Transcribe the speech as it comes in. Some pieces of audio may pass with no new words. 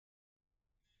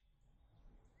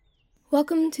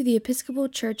Welcome to the Episcopal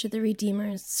Church of the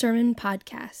Redeemer's Sermon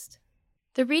Podcast.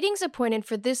 The readings appointed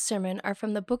for this sermon are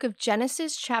from the book of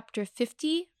Genesis, chapter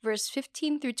 50, verse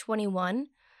 15 through 21,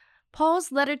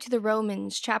 Paul's letter to the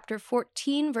Romans, chapter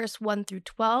 14, verse 1 through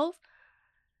 12,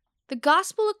 the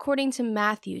Gospel according to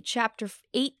Matthew, chapter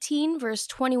 18, verse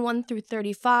 21 through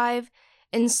 35,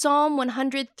 and Psalm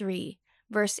 103,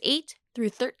 verse 8 through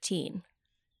 13.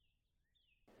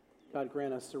 God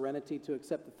grant us serenity to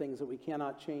accept the things that we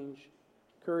cannot change,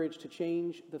 courage to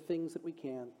change the things that we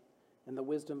can, and the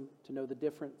wisdom to know the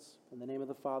difference. In the name of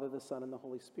the Father, the Son, and the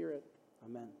Holy Spirit.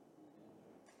 Amen.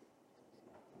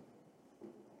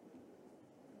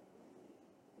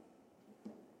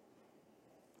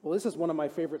 Well, this is one of my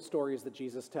favorite stories that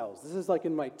Jesus tells. This is like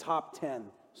in my top 10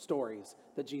 stories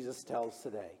that Jesus tells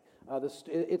today.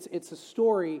 It's a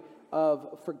story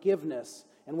of forgiveness.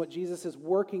 And what Jesus is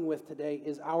working with today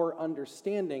is our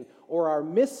understanding or our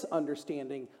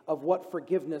misunderstanding of what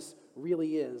forgiveness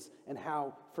really is and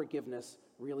how forgiveness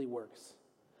really works.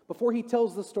 Before he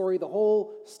tells the story, the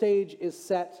whole stage is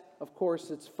set. Of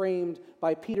course, it's framed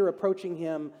by Peter approaching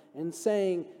him and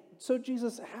saying, "So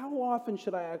Jesus, how often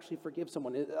should I actually forgive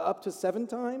someone? Up to 7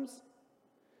 times?"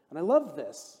 And I love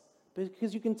this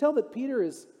because you can tell that Peter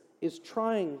is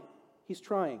trying. He's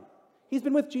trying. He's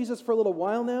been with Jesus for a little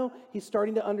while now. He's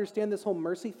starting to understand this whole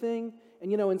mercy thing. And,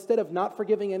 instead of not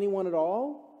forgiving anyone at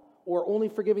all or only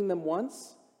forgiving them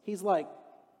once, he's like,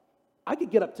 I could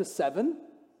get up to 7,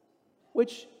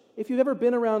 which, if you've ever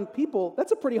been around people,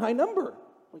 that's a pretty high number.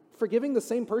 Like, forgiving the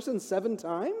same person 7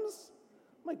 times?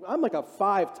 I'm like a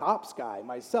 5 tops guy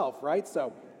myself, right?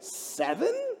 So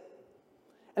 7?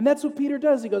 And that's what Peter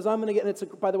does. He goes, I'm going to get,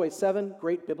 and by the way, 7,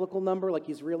 great biblical number. Like,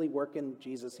 he's really working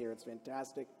Jesus here. It's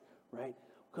fantastic. Right?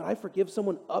 Could I forgive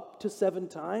someone up to 7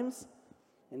 times?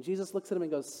 And Jesus looks at him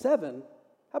and goes, 7?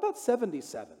 How about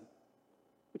 77?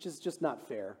 Which is just not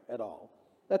fair at all.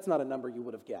 That's not a number you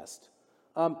would have guessed.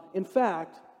 In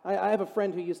fact, I have a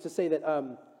friend who used to say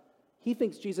that he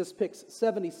thinks Jesus picks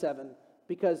 77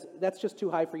 because that's just too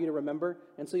high for you to remember.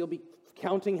 And so you'll be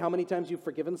counting how many times you've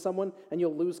forgiven someone, and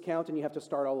you'll lose count, and you have to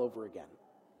start all over again.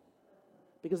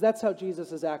 Because that's how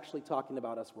Jesus is actually talking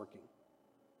about us working.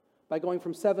 By going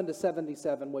from 7 to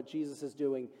 77, what Jesus is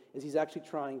doing is he's actually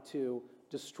trying to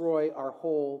destroy our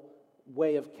whole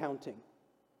way of counting,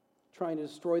 trying to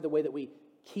destroy the way that we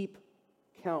keep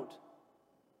count,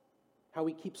 how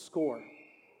we keep score.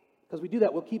 Because we do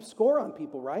that, we'll keep score on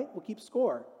people, right? We'll keep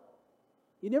score.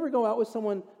 You never go out with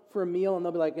someone for a meal and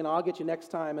they'll be like, I'll get you next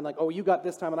time, and like, oh, you got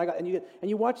this time, and I got, and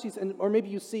you watch these, or maybe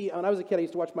you see, when I was a kid, I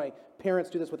used to watch my parents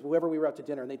do this with whoever we were out to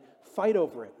dinner, and they'd fight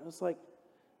over it. I was like,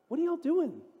 what are y'all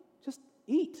doing? Just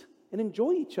eat and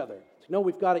enjoy each other. No,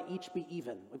 we've got to each be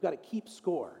even. We've got to keep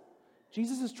score.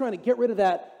 Jesus is trying to get rid of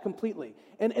that completely.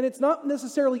 And it's not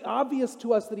necessarily obvious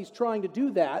to us that he's trying to do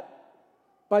that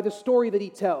by the story that he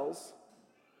tells.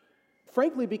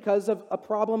 Frankly, because of a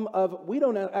problem of we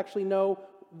don't actually know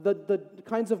the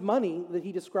kinds of money that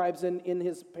he describes in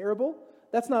his parable.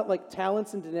 That's not like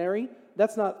talents and denari.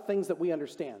 That's not things that we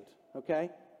understand,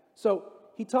 okay? So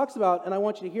he talks about, and I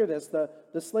want you to hear this, the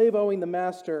slave owing the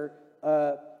master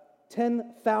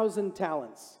 10,000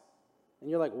 talents. And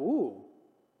you're like, ooh,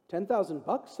 10,000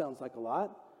 bucks sounds like a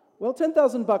lot. Well,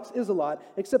 10,000 bucks is a lot,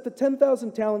 except that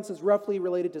 10,000 talents is roughly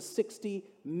related to $60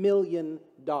 million.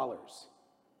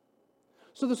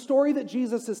 So the story that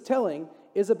Jesus is telling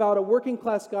is about a working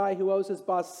class guy who owes his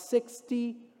boss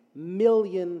 $60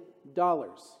 million.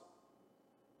 Does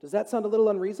that sound a little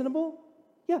unreasonable?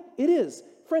 Yeah, it is.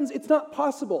 Friends, it's not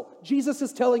possible. Jesus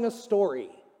is telling a story.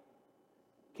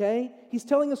 Okay? He's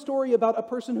telling a story about a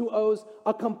person who owes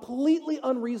a completely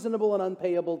unreasonable and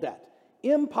unpayable debt.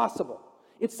 Impossible.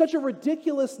 It's such a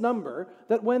ridiculous number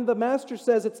that when the master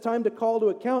says it's time to call to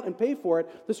account and pay for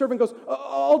it, the servant goes,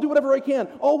 I'll do whatever I can.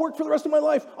 I'll work for the rest of my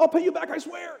life. I'll pay you back, I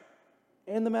swear.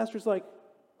 And the master's like,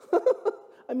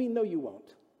 no, you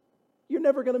won't. You're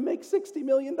never going to make $60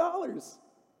 million. Are you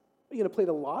going to play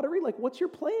the lottery? Like, what's your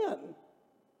plan?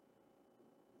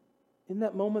 In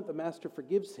that moment, the master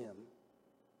forgives him.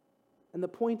 And the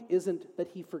point isn't that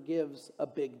he forgives a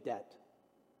big debt.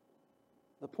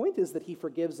 The point is that he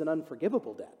forgives an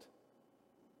unforgivable debt.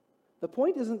 The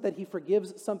point isn't that he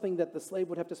forgives something that the slave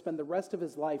would have to spend the rest of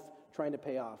his life trying to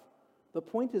pay off. The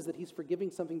point is that he's forgiving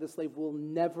something the slave will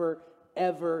never,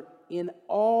 ever, in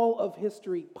all of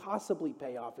history, possibly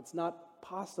pay off. It's not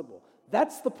possible.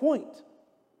 That's the point.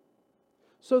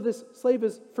 So this slave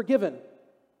is forgiven.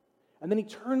 And then he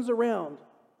turns around,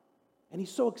 and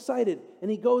he's so excited, and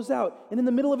he goes out, and in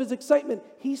the middle of his excitement,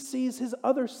 he sees his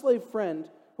other slave friend,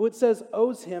 who it says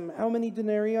owes him how many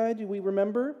denarii, do we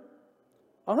remember?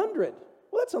 100.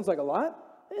 well, that sounds like a lot.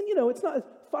 And, it's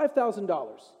not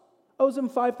 $5,000. Owes him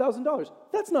 $5,000.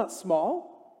 That's not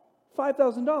small.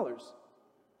 $5,000.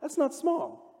 That's not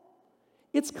small.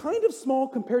 It's kind of small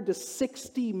compared to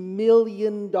 $60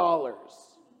 million.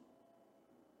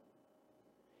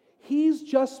 He's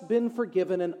just been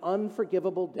forgiven an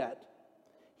unforgivable debt.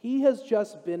 He has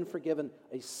just been forgiven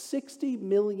a $60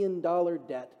 million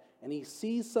debt, and he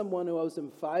sees someone who owes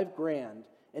him $5,000,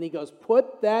 and he goes,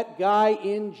 put that guy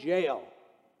in jail.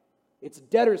 It's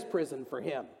debtor's prison for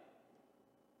him.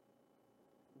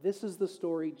 This is the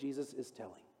story Jesus is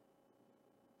telling.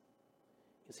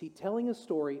 Is he telling a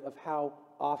story of how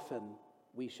often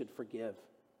we should forgive?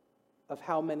 Of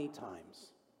how many times?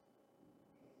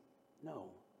 No.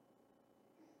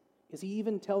 Is he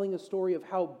even telling a story of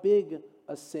how big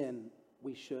a sin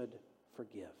we should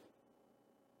forgive?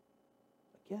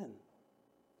 Again,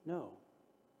 no.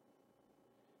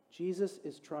 Jesus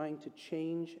is trying to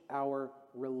change our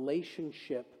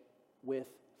relationship with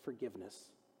forgiveness.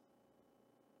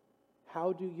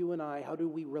 How do you and I, how do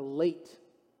we relate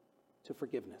to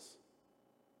forgiveness?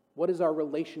 What is our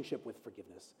relationship with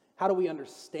forgiveness? How do we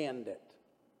understand it?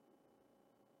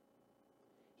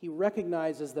 He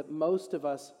recognizes that most of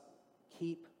us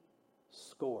keep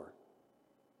score.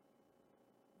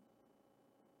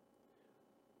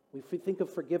 We think of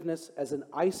forgiveness as an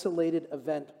isolated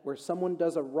event where someone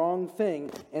does a wrong thing,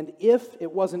 and if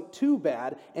it wasn't too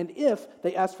bad, and if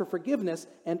they ask for forgiveness,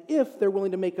 and if they're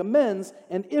willing to make amends,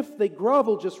 and if they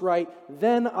grovel just right,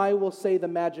 then I will say the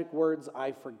magic words,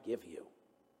 I forgive you.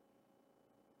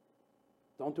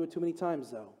 Don't do it too many times,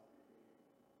 though.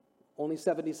 Only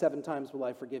 77 times will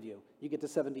I forgive you. You get to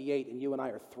 78, and you and I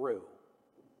are through.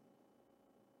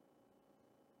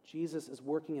 Jesus is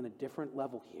working in a different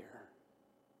level here.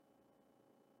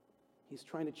 He's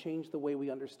trying to change the way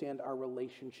we understand our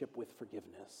relationship with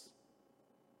forgiveness.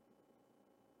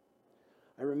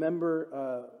 I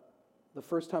remember the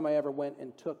first time I ever went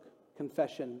and took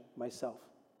confession myself.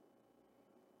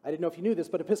 I didn't know if you knew this,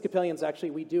 but Episcopalians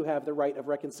actually, we do have the right of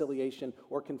reconciliation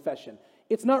or confession.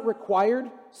 It's not required,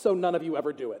 so none of you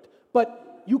ever do it.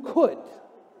 But you could.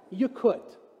 You could.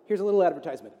 Here's a little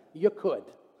advertisement. You could.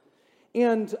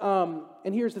 And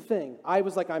here's the thing. I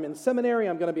was like, I'm in seminary.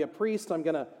 I'm going to be a priest. I'm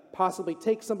going to possibly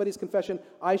take somebody's confession.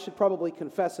 I should probably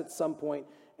confess at some point.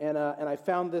 And I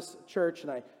found this church,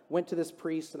 and I went to this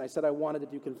priest, and I said I wanted to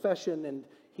do confession. And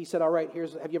he said, all right,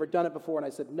 have you ever done it before? And I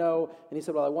said, no. And he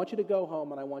said, well, I want you to go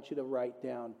home, and I want you to write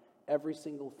down every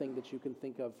single thing that you can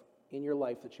think of in your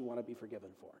life that you want to be forgiven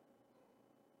for.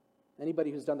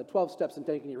 Anybody who's done the 12 steps and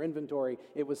taken your inventory,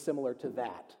 it was similar to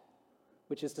that,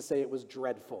 which is to say it was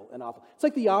dreadful and awful. It's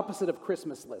like the opposite of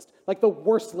Christmas list, like the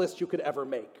worst list you could ever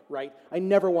make, right? I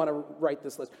never want to write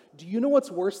this list. Do you know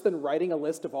what's worse than writing a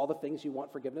list of all the things you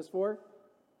want forgiveness for?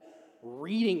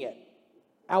 Reading it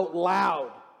out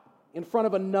loud in front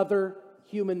of another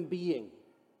human being.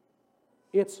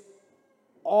 It's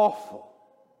awful.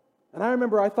 And I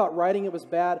remember I thought writing it was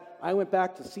bad. I went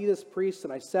back to see this priest,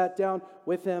 and I sat down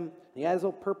with him. And he had his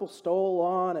little purple stole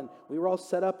on, and we were all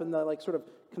set up in the sort of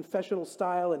confessional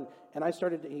style, and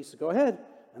he said, go ahead.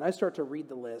 And I start to read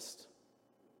the list.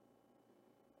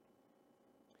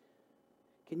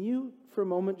 Can you, for a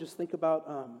moment, just think about,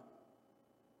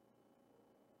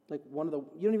 you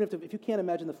don't even have to, if you can't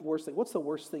imagine the worst thing, what's the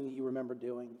worst thing that you remember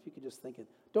doing? If you could just think it.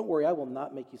 Don't worry, I will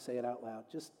not make you say it out loud.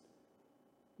 Just,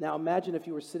 now imagine if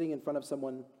you were sitting in front of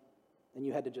someone and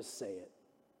you had to just say it.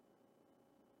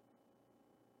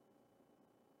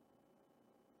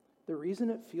 The reason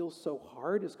it feels so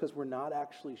hard is because we're not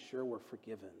actually sure we're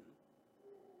forgiven.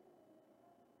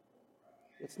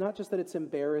 It's not just that it's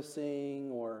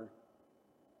embarrassing or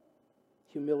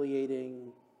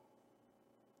humiliating.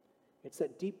 It's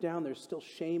that deep down there's still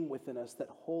shame within us that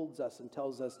holds us and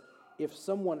tells us, if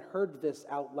someone heard this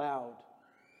out loud,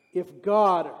 if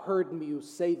God heard me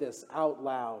say this out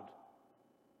loud,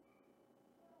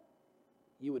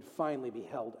 you would finally be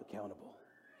held accountable.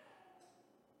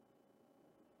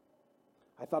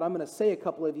 I thought, I'm going to say a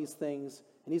couple of these things,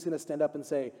 and he's going to stand up and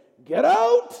say, get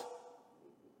out!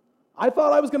 I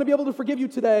thought I was going to be able to forgive you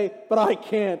today, but I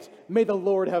can't. May the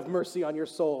Lord have mercy on your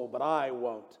soul, but I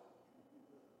won't.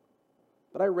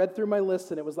 But I read through my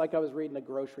list, and it was like I was reading a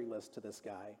grocery list to this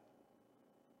guy.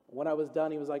 When I was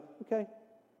done, he was like, okay,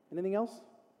 anything else? I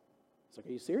was like,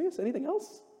 are you serious? Anything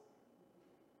else?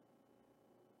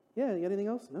 Yeah, you got anything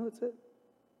else? No, that's it.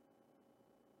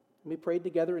 We prayed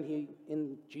together, and he,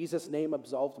 in Jesus' name,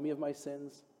 absolved me of my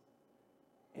sins.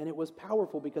 And it was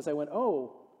powerful because I went,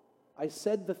 oh, I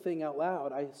said the thing out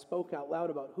loud. I spoke out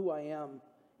loud about who I am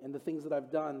and the things that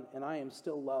I've done, and I am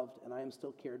still loved, and I am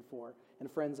still cared for.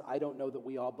 And friends, I don't know that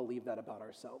we all believe that about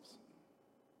ourselves.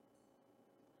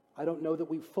 I don't know that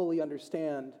we fully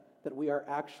understand that we are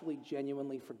actually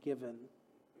genuinely forgiven.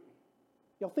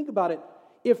 Y'all think about it.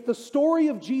 If the story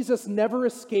of Jesus never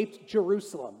escaped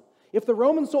Jerusalem, if the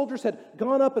Roman soldiers had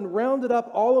gone up and rounded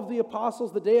up all of the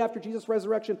apostles the day after Jesus'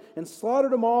 resurrection and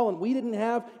slaughtered them all, and we didn't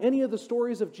have any of the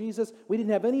stories of Jesus, we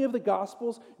didn't have any of the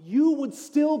Gospels, you would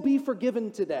still be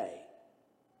forgiven today.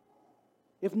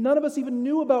 If none of us even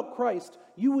knew about Christ,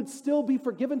 you would still be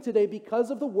forgiven today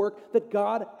because of the work that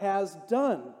God has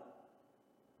done.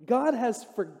 God has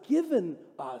forgiven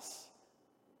us.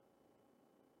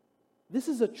 This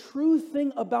is a true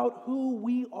thing about who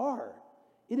we are.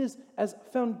 It is as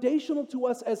foundational to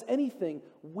us as anything.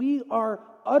 We are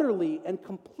utterly and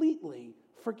completely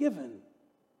forgiven.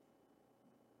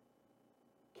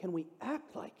 Can we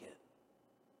act like it?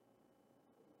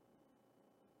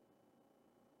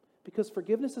 Because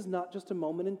forgiveness is not just a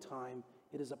moment in time,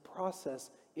 it is a process.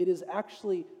 It is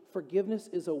actually, forgiveness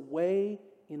is a way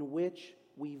in which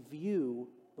we view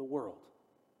the world,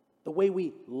 the way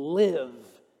we live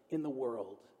in the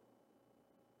world.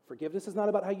 Forgiveness is not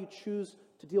about how you choose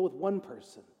to deal with one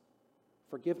person.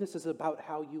 Forgiveness is about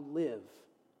how you live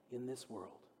in this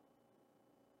world.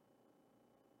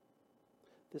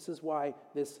 This is why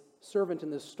this servant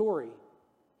in this story,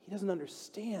 he doesn't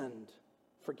understand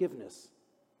forgiveness.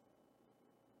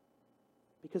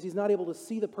 Because he's not able to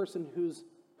see the person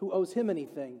who owes him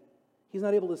anything. He's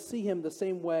not able to see him the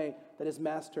same way that his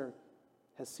master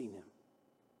has seen him.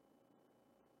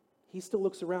 He still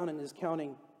looks around and is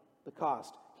counting the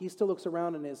cost. He still looks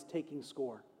around and is taking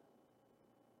score.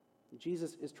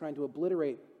 Jesus is trying to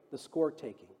obliterate the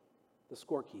score-taking, the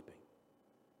scorekeeping.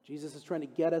 Jesus is trying to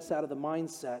get us out of the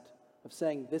mindset of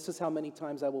saying, this is how many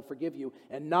times I will forgive you,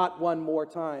 and not one more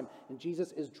time. And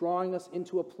Jesus is drawing us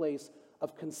into a place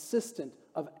of consistent,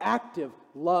 of active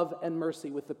love and mercy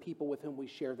with the people with whom we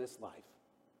share this life.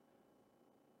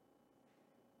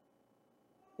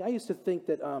 I used to think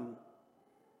that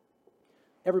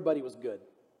everybody was good.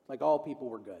 Like all people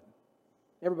were good.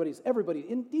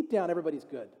 Deep down, everybody's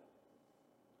good.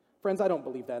 Friends, I don't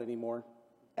believe that anymore.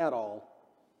 At all.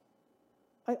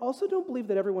 I also don't believe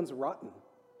that everyone's rotten.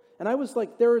 And I was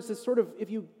like, there is this sort of,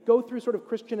 if you go through sort of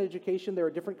Christian education, there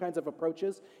are different kinds of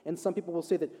approaches. And some people will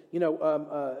say that,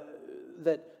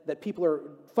 that people are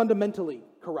fundamentally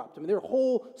corrupt. I mean, there are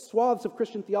whole swaths of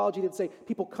Christian theology that say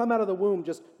people come out of the womb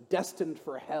just destined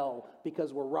for hell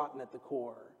because we're rotten at the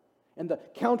core. And the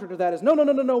counter to that is, no,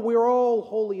 we're all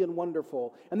holy and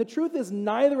wonderful. And the truth is,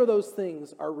 neither of those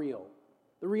things are real.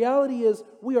 The reality is,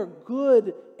 we are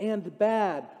good and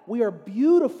bad. We are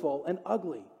beautiful and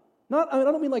ugly. I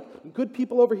don't mean like good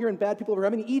people over here and bad people over here.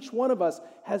 I mean, each one of us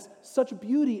has such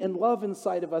beauty and love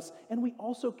inside of us, and we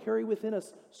also carry within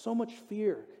us so much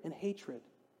fear and hatred.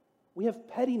 We have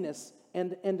pettiness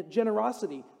and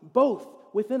generosity, both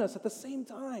within us at the same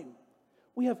time.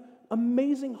 We have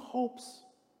amazing hopes,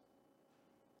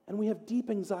 and we have deep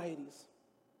anxieties.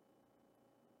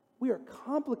 We are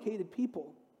complicated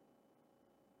people.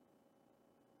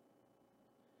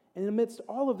 And amidst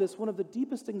all of this, one of the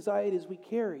deepest anxieties we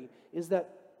carry is that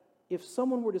if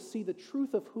someone were to see the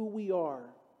truth of who we are,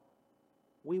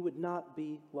 we would not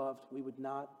be loved, we would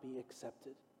not be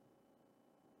accepted.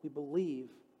 We believe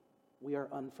we are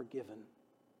unforgiven.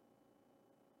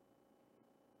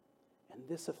 And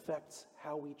this affects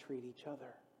how we treat each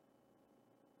other.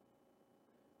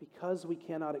 Because we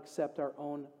cannot accept our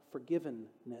own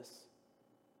forgivenness,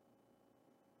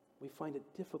 we find it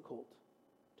difficult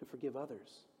to forgive others.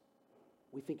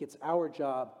 We think it's our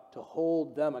job to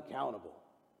hold them accountable.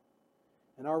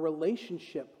 And our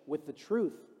relationship with the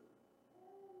truth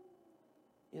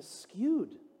is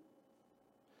skewed.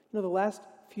 The last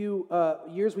few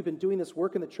years we've been doing this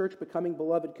work in the church, becoming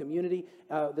beloved community,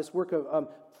 this work of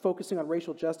focusing on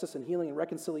racial justice and healing and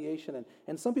reconciliation.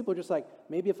 And some people are just like,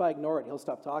 maybe if I ignore it, he'll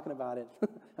stop talking about it.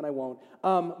 And I won't.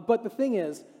 But the thing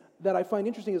is, that I find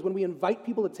interesting is when we invite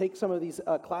people to take some of these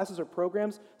classes or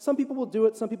programs, some people will do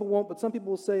it, some people won't, but some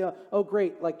people will say, oh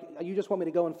great, like you just want me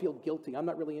to go and feel guilty. I'm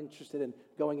not really interested in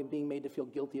going and being made to feel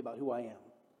guilty about who I am.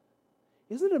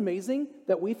 Isn't it amazing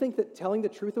that we think that telling the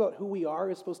truth about who we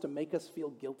are is supposed to make us feel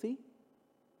guilty?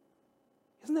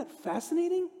 Isn't that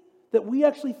fascinating? That we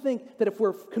actually think that if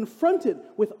we're confronted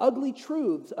with ugly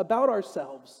truths about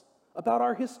ourselves, about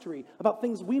our history, about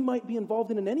things we might be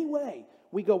involved in any way,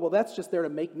 we go, well, that's just there to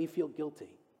make me feel guilty.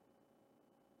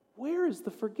 Where is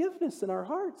the forgiveness in our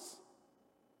hearts?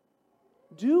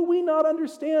 Do we not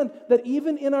understand that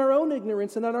even in our own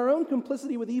ignorance and in our own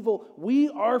complicity with evil, we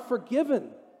are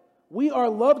forgiven? We are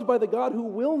loved by the God who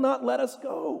will not let us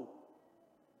go.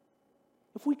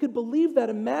 If we could believe that,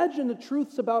 imagine the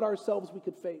truths about ourselves we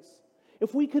could face.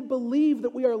 If we could believe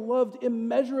that we are loved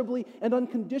immeasurably and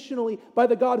unconditionally by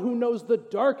the God who knows the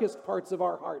darkest parts of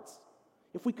our hearts,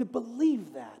 if we could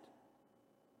believe that,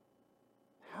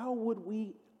 how would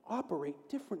we operate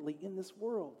differently in this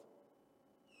world?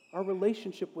 Our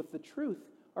relationship with the truth,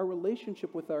 our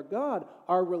relationship with our God,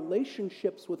 our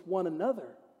relationships with one another.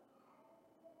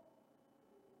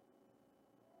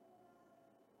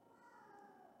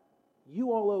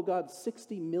 You all owe God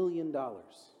 $60 million.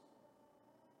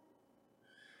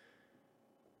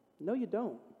 No, you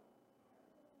don't.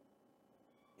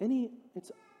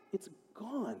 It's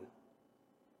gone.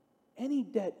 Any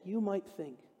debt you might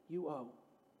think you owe,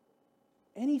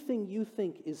 anything you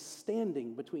think is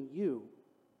standing between you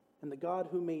and the God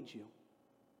who made you,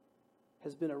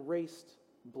 has been erased,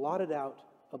 blotted out,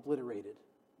 obliterated.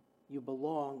 You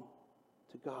belong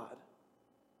to God.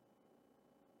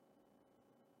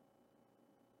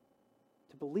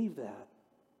 To believe that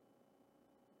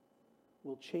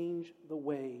will change the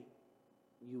way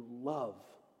you love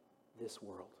this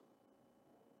world.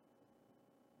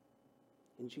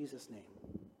 In Jesus' name.